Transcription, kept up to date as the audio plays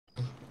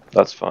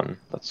That's fun.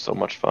 That's so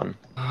much fun.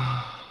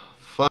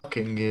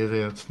 Fucking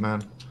idiots,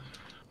 man.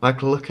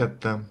 Like, look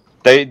at them.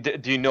 Do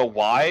you know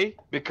why?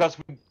 Because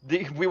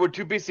we were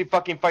too busy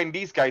fucking fighting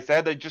these guys. They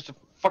had just a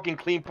fucking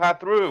clean path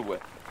through.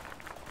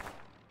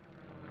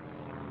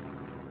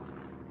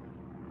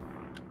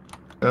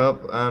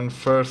 Yep, and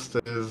first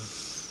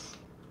is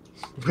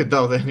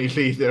without any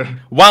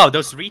leader. Wow,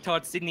 those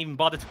retards didn't even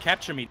bother to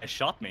capture me. They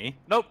shot me.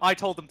 Nope, I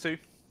told them to.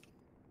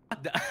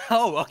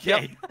 Oh,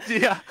 okay.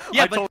 Yep. Yeah,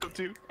 I told them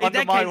to.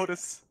 Under my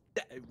orders.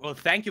 Well,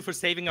 thank you for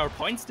saving our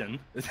points then.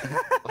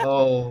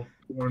 Oh,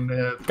 poor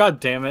Ned. God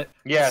damn it.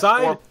 Yeah,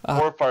 Side-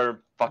 four fire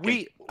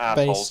fucking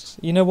assholes. Base.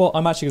 You know what?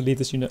 I'm actually gonna leave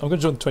this unit. I'm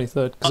gonna join the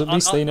 23rd because at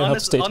least they know how to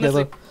stay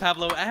honestly, together.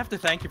 Pablo, I have to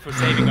thank you for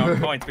saving our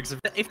points because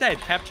if they had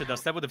captured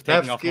us, that would have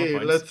taken off more Efsky,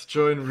 points. let's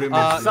join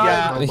Rimmy.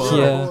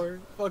 Yeah.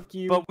 Fuck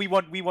you. But we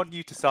want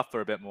you to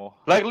suffer a bit more.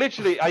 Like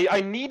literally, I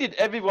needed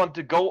everyone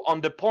to go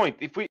on the point.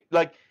 If we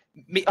like.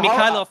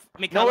 Mikhailov,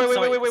 No,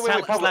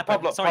 wait,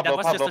 Pablo, sorry, that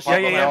was just a Yeah,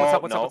 yeah, yeah.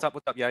 No, What's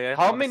up? Yeah.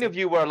 How many of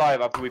you were alive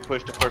after we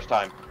pushed the first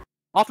time?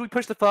 After we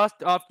pushed the first,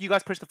 you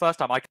guys pushed the first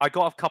time. I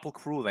got a couple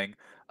crawling,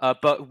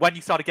 but when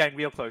you started getting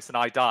real close and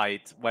I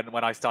died when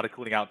I started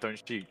calling out, don't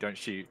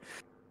shoot.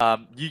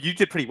 You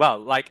did pretty well.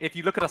 Like if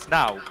you look at us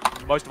now,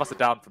 most of us are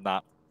down from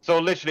that. So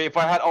literally, if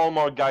I had all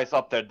more guys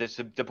up there,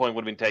 the point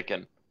would have been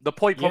taken. The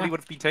point probably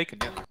would have been taken.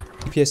 Yeah.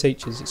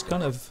 PSHs. It's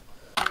kind of.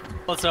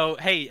 Also,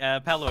 hey,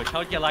 Pablo,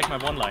 how do you like my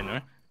one-liner?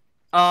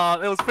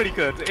 It was pretty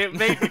good. It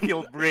made me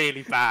feel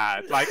really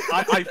bad. Like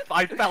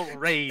I felt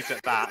rage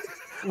at that.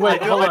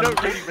 Wait, I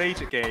don't really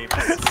rage at games.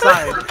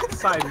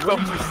 Side, what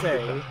did you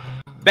say?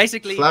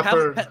 Basically,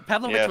 Slapper.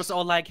 Pavlovich was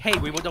all like, "Hey,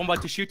 we don't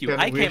want to shoot you." Can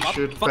I we came up,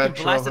 shoot fucking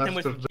Petrov blasted him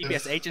with after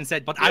this? PPSH and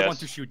said, "But I want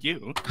to shoot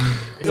you."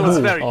 It was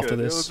very After good.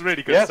 this. It was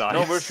really good. Yes, Side.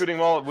 no, we're shooting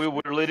them all.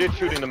 We're legit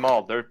shooting them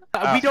all. They're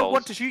We don't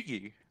want to shoot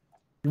you.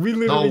 We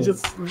literally No,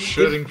 just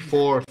shooting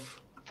fourth.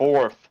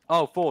 Fourth.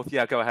 Oh, fourth.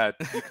 Yeah, go ahead.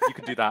 You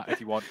can do that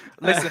if you want.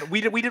 Listen,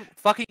 we didn't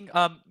fucking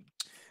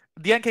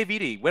the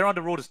NKVD. We're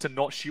under orders to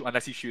not shoot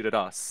unless you shoot at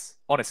us.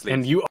 Honestly.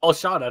 And you all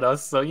shot at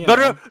us, so yeah. No.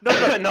 No,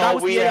 That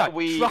was we the AI.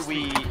 we Trust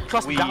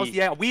me, that was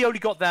the AI. We only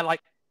got there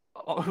like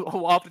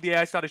after the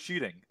AI started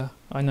shooting.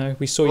 I know.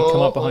 We saw you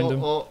come up behind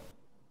him.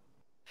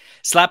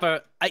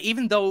 Slapper,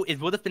 even though it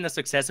would have been a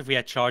success if we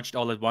had charged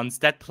all at once,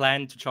 that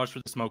plan to charge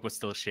through the smoke was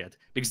still shit.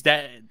 Because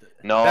that...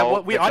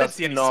 No, I didn't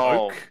see any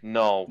smoke.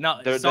 No. No,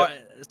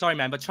 sorry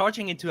man, but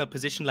charging into a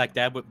position like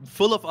that,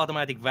 full of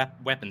automatic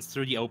weapons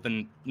through the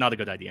open, not a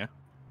good idea.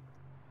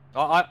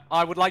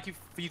 I would like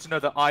for you to know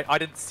that I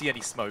didn't see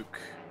any smoke.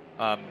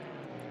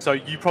 So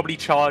you probably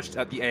charged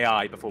at the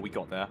AI before we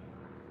got there.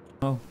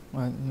 Oh,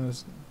 I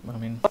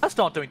mean... But that's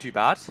not doing too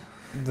bad.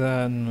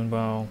 Then,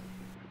 well...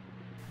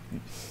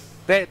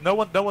 No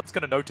one's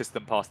gonna notice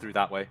them pass through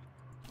that way.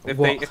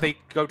 If they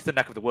go to the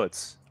neck of the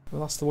woods. Well,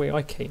 that's the way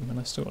I came, and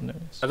I still got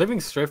noticed. Are they being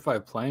strafed by a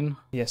plane?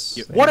 Yes.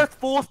 What are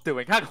fourth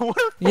doing? Hang on, what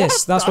are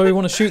Yes, that's why we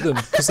want to shoot them,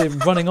 because they're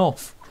running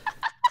off.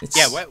 It's...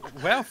 Yeah,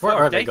 where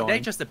are they they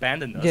going? just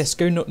abandoned us. Yes,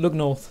 go look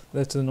north.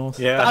 They're to the north.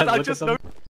 Yeah, I just noticed